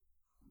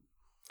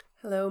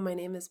Hello, my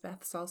name is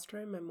Beth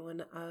Sahlstrom. I'm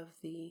one of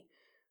the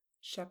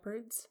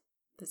shepherds.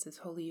 This is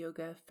Holy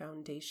Yoga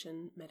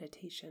Foundation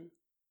Meditation.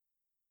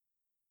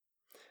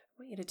 I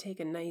want you to take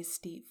a nice,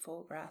 deep,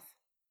 full breath.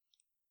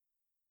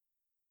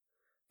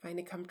 Find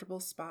a comfortable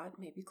spot,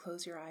 maybe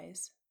close your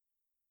eyes.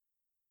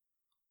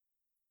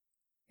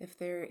 If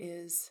there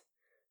is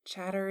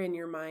chatter in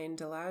your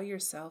mind, allow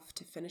yourself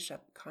to finish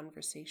up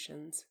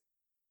conversations.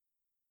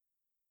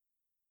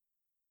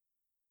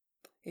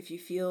 If you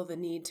feel the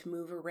need to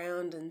move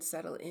around and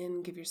settle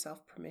in, give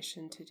yourself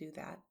permission to do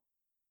that.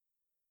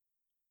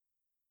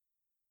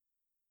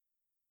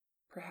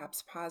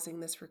 Perhaps pausing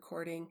this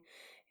recording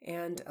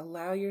and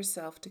allow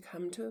yourself to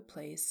come to a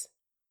place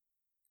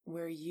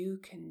where you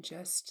can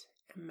just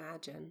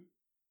imagine.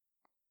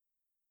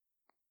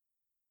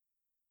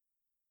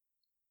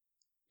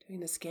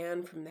 Doing a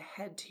scan from the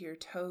head to your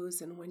toes,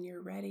 and when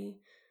you're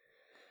ready,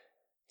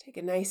 take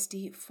a nice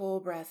deep full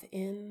breath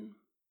in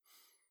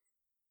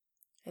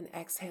and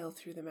exhale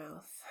through the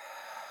mouth.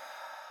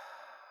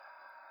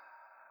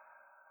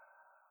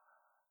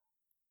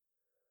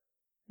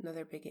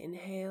 Another big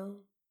inhale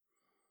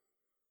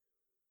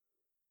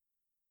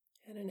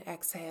and an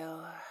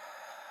exhale.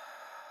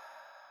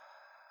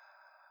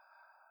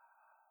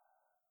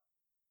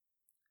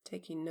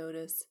 Taking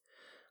notice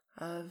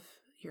of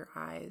your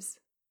eyes,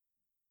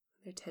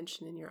 the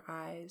tension in your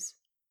eyes,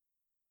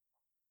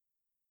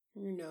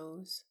 your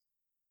nose,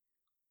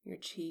 your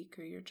cheek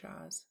or your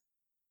jaws.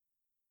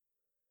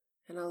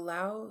 And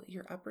allow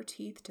your upper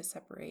teeth to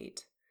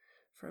separate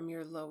from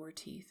your lower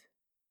teeth,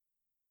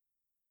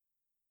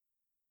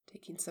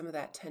 taking some of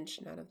that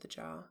tension out of the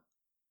jaw.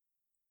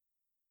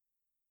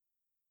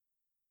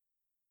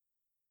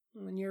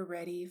 When you're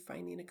ready,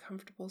 finding a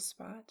comfortable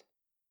spot.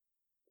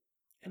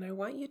 And I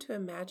want you to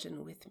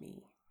imagine with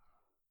me.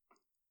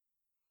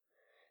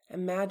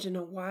 Imagine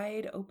a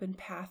wide open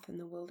path in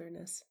the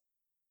wilderness.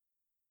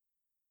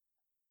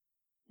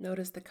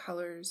 Notice the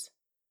colors,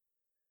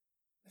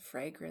 the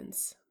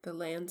fragrance, the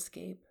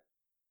landscape.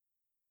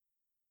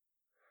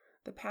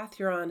 The path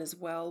you're on is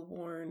well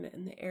worn,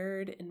 and the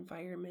arid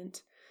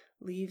environment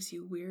leaves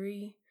you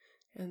weary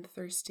and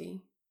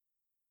thirsty.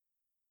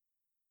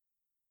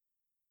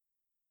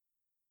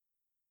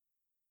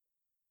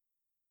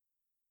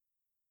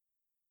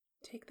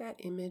 Take that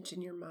image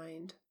in your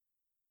mind.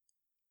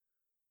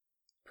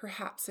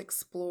 Perhaps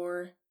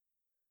explore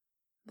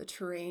the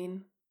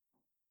terrain.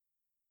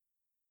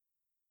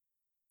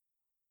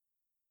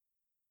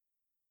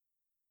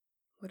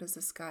 What does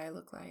the sky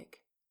look like?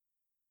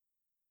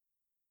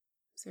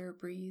 Is there a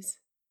breeze?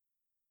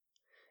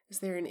 Is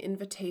there an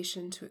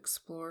invitation to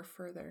explore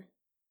further?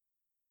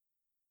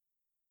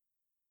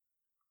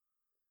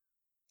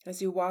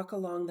 As you walk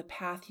along the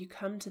path, you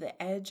come to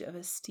the edge of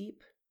a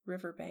steep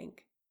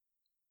riverbank.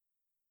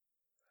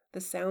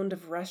 The sound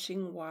of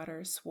rushing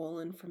water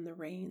swollen from the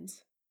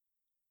rains.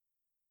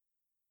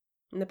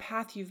 And the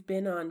path you've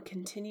been on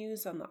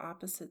continues on the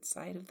opposite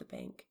side of the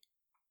bank,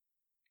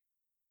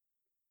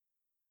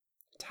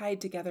 tied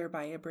together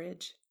by a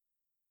bridge.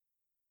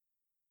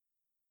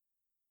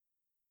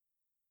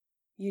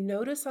 You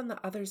notice on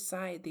the other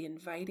side the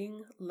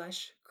inviting,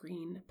 lush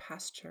green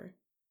pasture.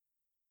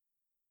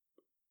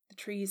 The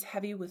trees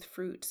heavy with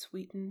fruit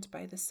sweetened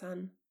by the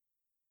sun.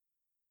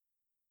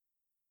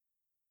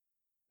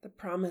 The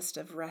promise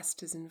of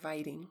rest is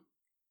inviting.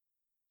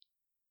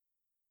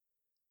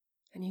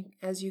 And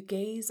as you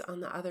gaze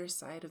on the other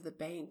side of the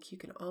bank, you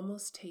can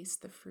almost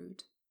taste the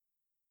fruit.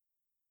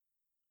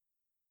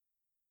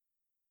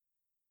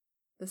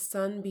 The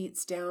sun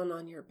beats down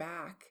on your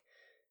back,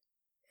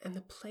 and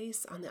the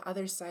place on the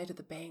other side of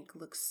the bank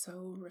looks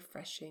so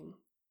refreshing.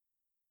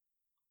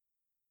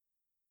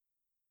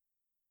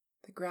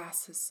 The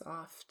grass is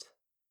soft.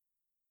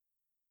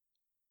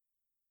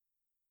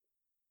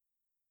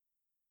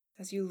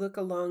 As you look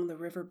along the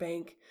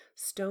riverbank,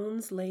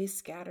 stones lay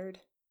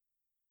scattered.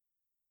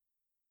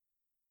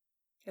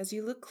 As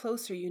you look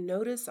closer, you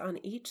notice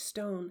on each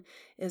stone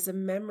is a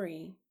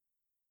memory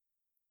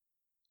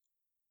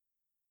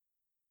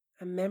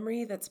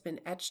that's been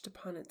etched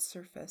upon its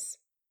surface.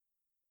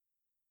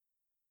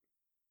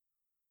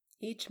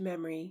 Each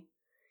memory,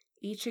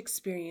 each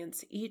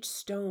experience, each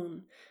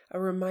stone, a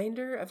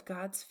reminder of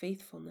God's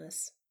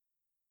faithfulness.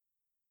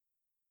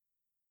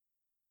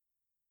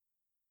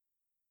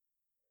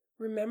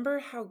 Remember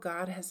how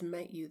God has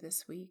met you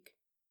this week.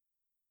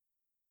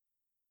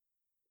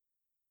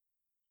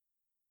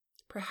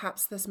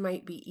 Perhaps this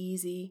might be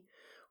easy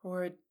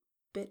or a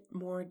bit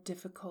more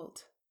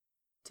difficult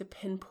to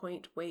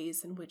pinpoint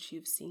ways in which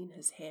you've seen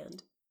His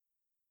hand.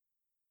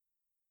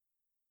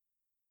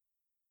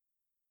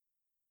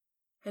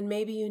 And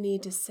maybe you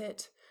need to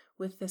sit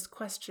with this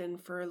question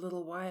for a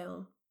little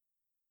while,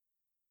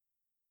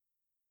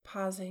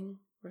 pausing,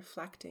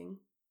 reflecting.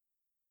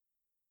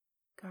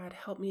 God,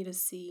 help me to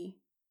see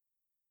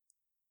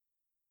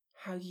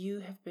how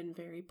you have been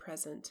very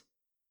present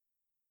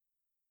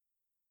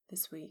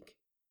this week.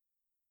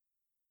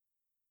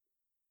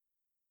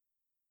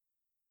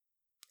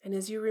 And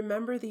as you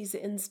remember these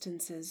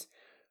instances,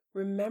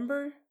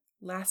 remember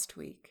last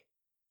week.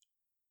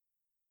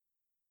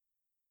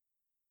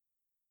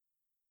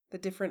 the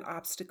different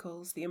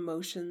obstacles, the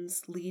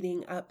emotions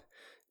leading up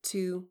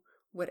to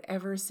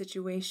whatever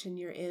situation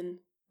you're in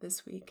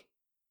this week.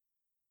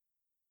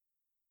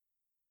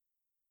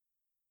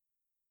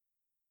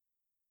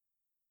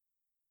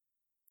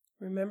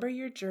 Remember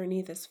your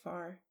journey this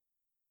far.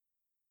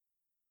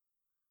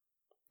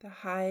 The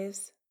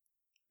highs,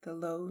 the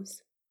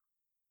lows,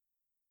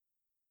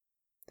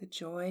 the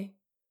joy,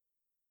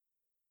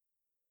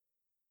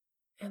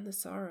 and the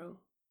sorrow.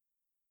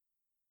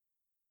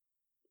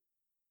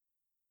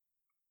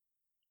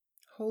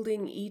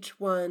 Holding each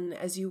one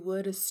as you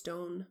would a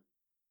stone.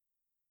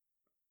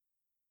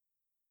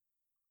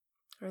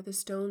 Are the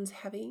stones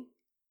heavy?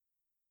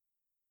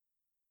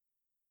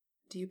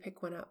 Do you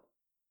pick one up?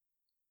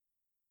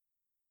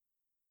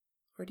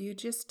 Or do you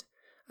just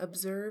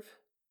observe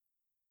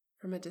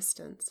from a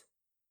distance?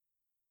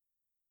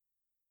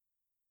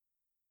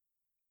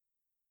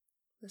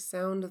 The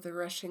sound of the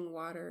rushing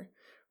water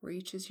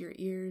reaches your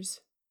ears.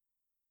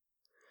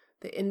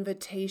 The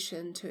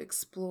invitation to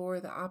explore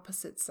the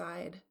opposite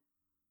side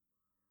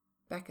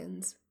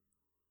beckons.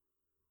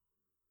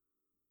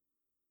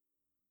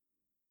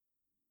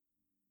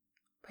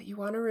 But you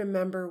want to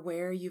remember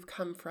where you've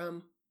come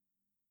from.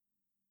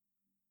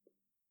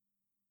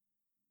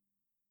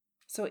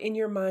 So in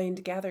your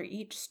mind, gather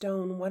each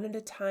stone one at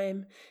a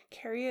time,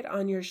 carry it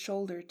on your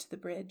shoulder to the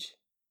bridge,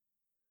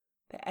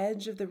 the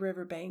edge of the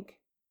riverbank,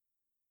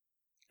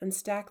 and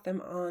stack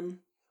them on,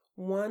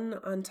 one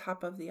on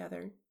top of the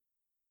other,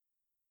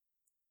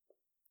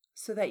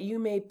 so that you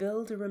may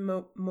build a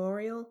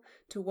memorial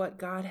to what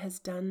God has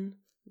done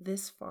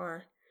this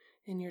far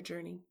in your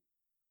journey.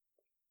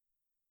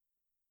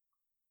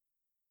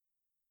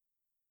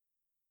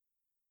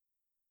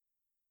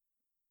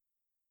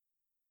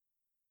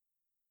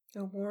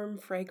 A warm,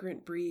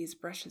 fragrant breeze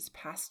brushes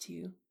past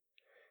you,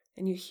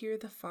 and you hear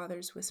the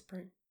Father's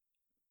whisper,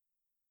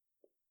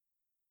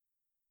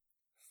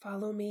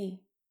 "Follow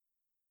me,"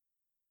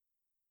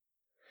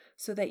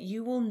 so that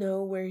you will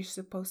know where you're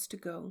supposed to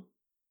go,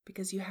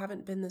 because you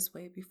haven't been this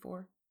way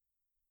before.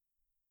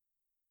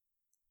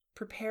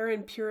 Prepare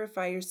and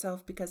purify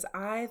yourself, because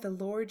I, the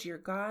Lord your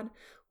God,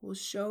 will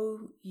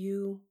show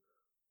you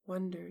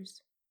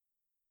wonders.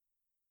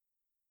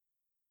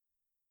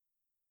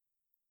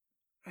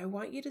 I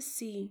want you to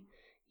see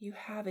you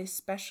have a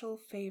special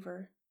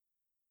favor,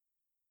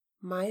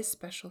 my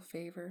special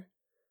favor,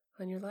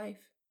 on your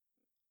life.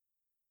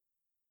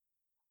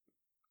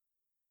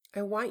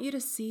 I want you to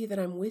see that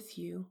I'm with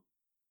you.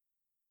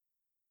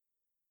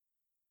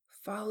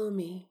 Follow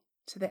me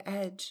to the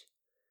edge,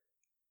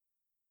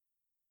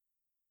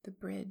 the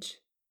bridge,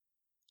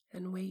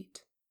 and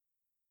wait.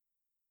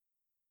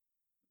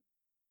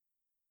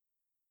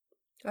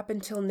 Up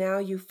until now,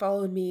 you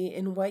followed me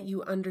in what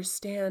you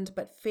understand,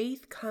 but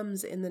faith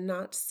comes in the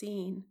not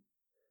seen.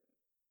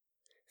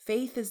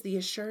 Faith is the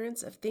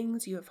assurance of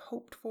things you have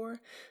hoped for,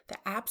 the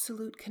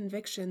absolute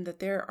conviction that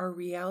there are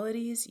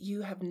realities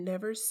you have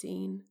never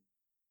seen.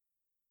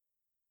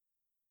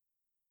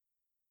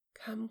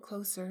 Come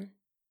closer.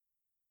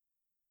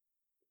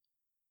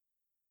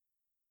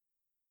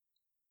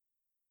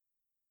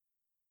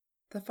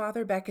 The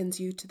Father beckons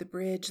you to the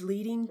bridge,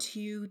 leading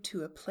you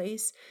to a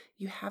place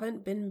you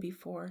haven't been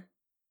before.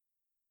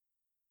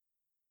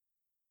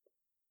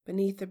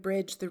 Beneath the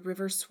bridge, the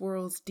river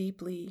swirls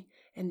deeply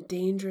and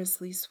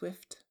dangerously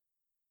swift,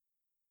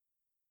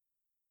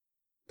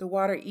 the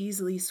water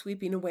easily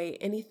sweeping away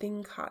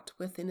anything caught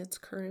within its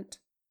current.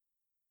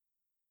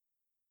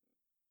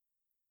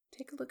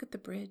 Take a look at the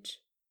bridge.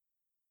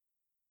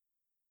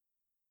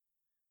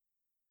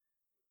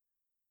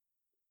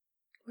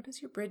 What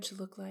does your bridge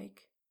look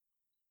like?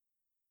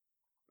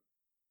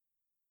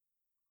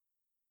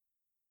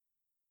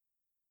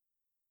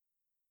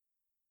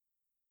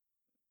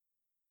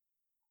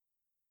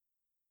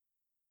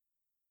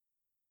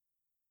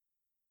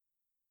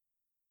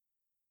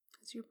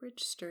 Is your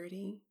bridge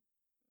sturdy?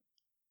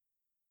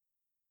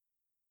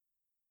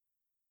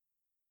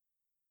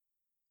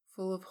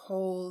 Full of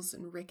holes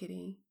and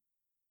rickety?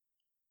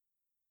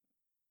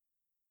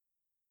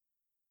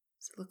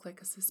 Does it look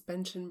like a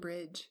suspension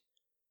bridge?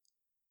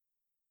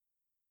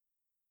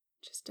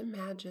 Just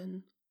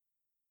imagine.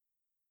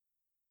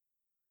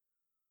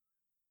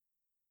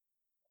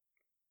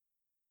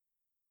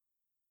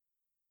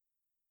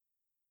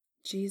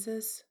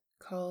 Jesus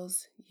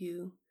calls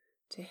you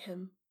to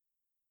him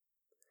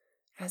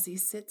as he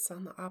sits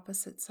on the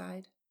opposite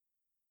side.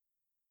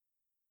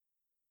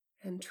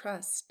 And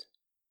trust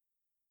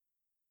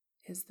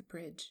is the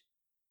bridge.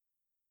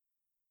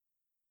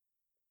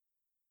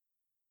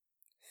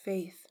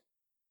 Faith,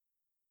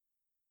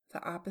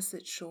 the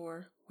opposite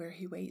shore where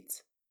he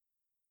waits.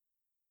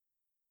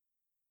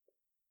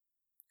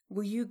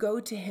 Will you go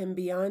to him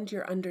beyond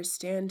your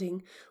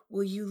understanding?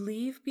 Will you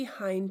leave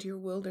behind your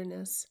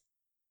wilderness?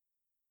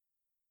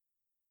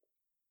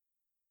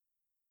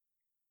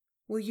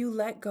 Will you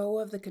let go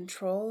of the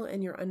control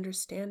and your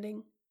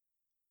understanding?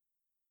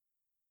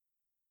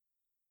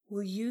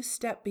 Will you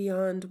step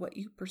beyond what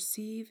you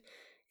perceive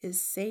is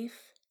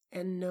safe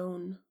and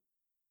known?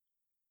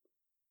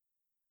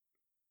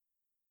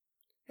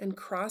 and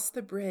cross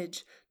the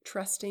bridge,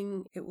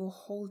 trusting it will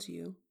hold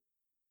you.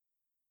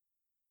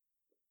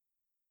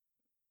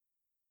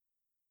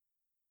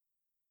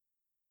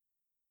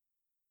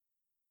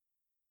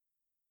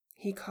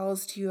 He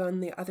calls to you on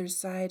the other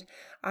side,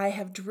 I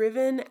have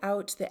driven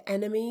out the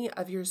enemy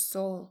of your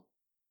soul.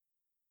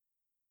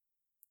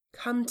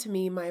 Come to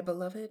me, my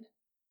beloved.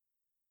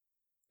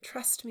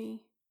 Trust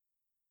me.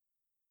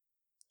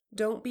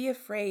 Don't be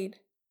afraid,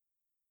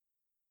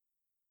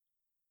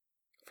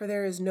 for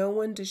there is no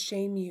one to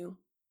shame you.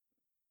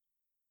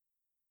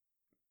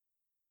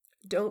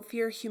 Don't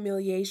fear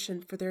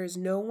humiliation, for there is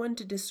no one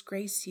to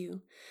disgrace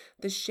you.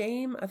 The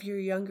shame of your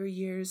younger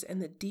years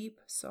and the deep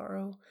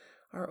sorrow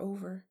are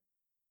over.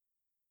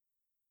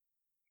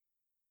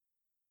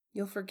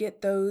 You'll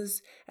forget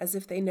those as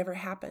if they never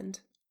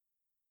happened.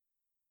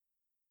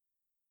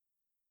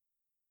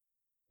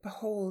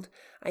 Behold,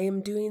 I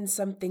am doing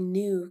something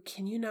new.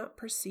 Can you not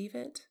perceive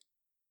it?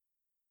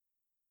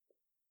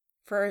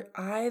 For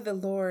I, the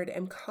Lord,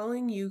 am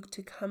calling you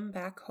to come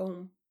back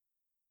home.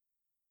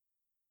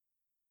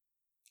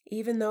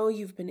 Even though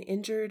you've been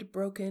injured,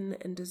 broken,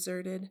 and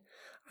deserted,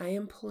 I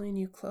am pulling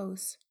you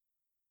close.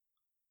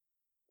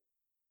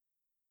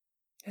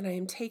 And I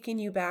am taking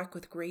you back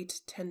with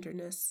great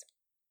tenderness.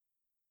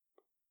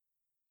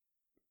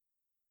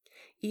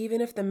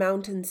 Even if the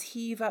mountains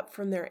heave up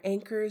from their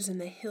anchors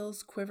and the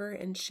hills quiver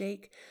and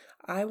shake,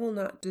 I will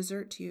not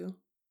desert you.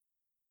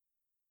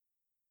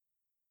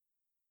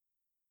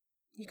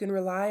 You can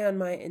rely on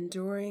my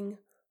enduring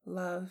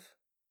love.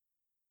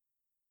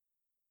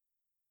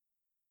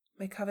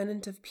 My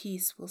covenant of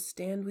peace will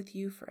stand with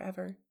you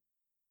forever.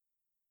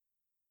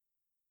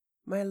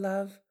 My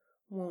love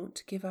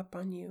won't give up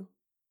on you.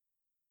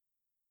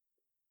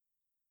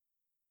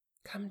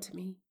 Come to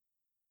me.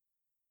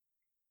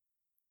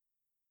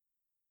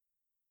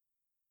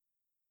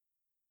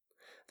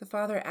 The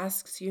Father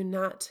asks you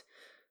not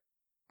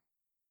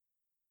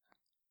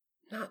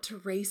to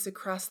race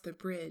across the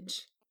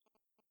bridge,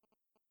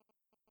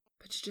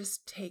 but to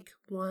just take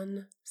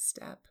one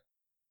step.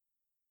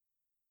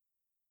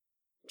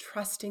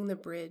 Trusting the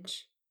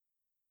bridge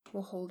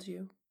will hold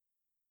you.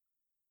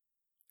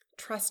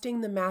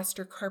 Trusting the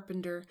master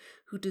carpenter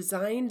who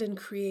designed and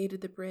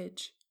created the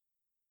bridge.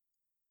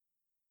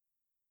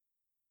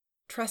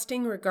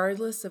 Trusting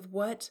regardless of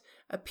what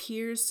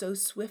appears so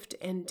swift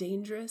and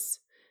dangerous,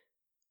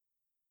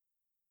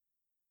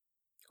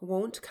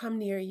 won't come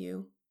near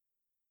you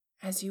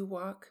as you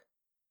walk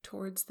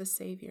towards the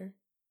Savior.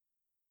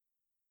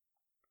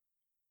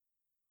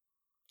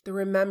 The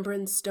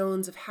remembrance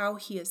stones of how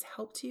He has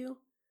helped you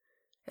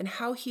and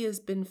how He has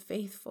been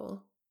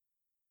faithful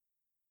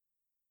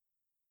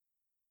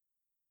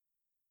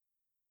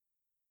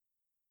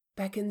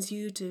beckons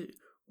you to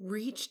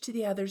reach to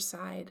the other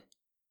side,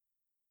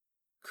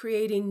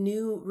 creating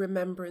new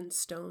remembrance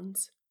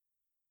stones,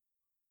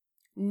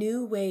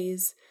 new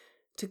ways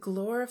to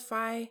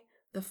glorify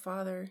the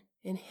Father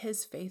in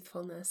His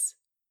faithfulness.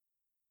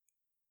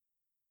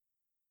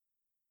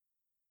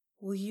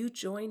 Will you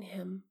join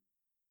Him?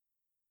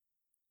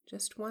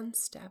 Just one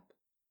step.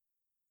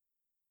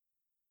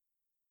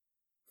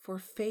 For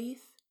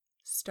faith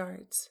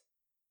starts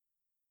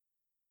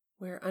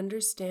where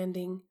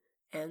understanding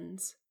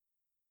ends,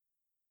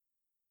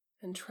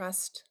 and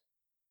trust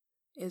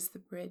is the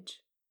bridge.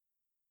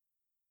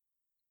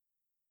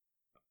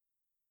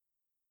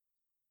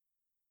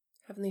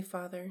 Heavenly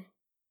Father,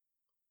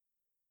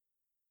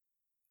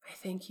 I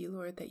thank you,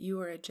 Lord, that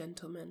you are a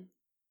gentleman.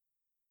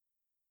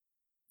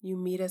 You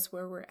meet us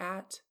where we're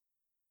at,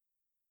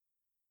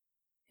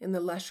 in the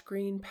lush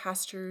green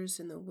pastures,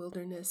 in the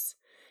wilderness,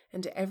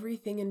 and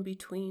everything in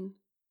between.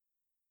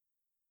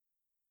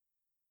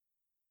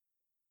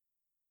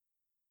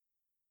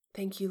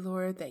 Thank you,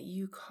 Lord, that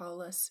you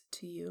call us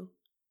to you.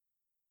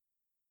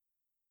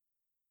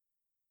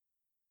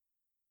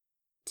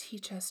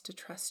 Teach us to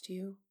trust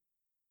you.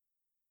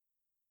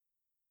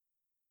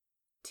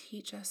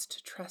 Teach us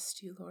to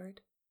trust you,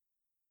 Lord.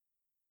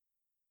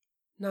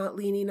 Not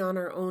leaning on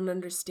our own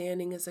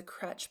understanding as a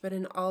crutch, but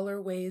in all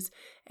our ways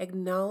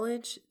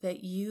acknowledge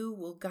that you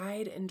will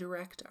guide and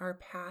direct our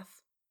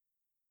path.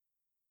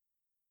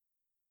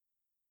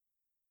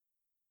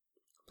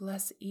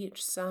 Bless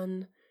each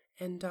son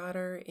and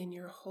daughter in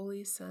your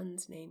holy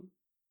Son's name,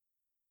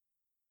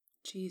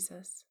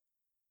 Jesus.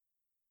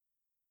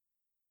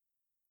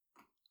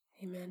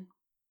 Amen.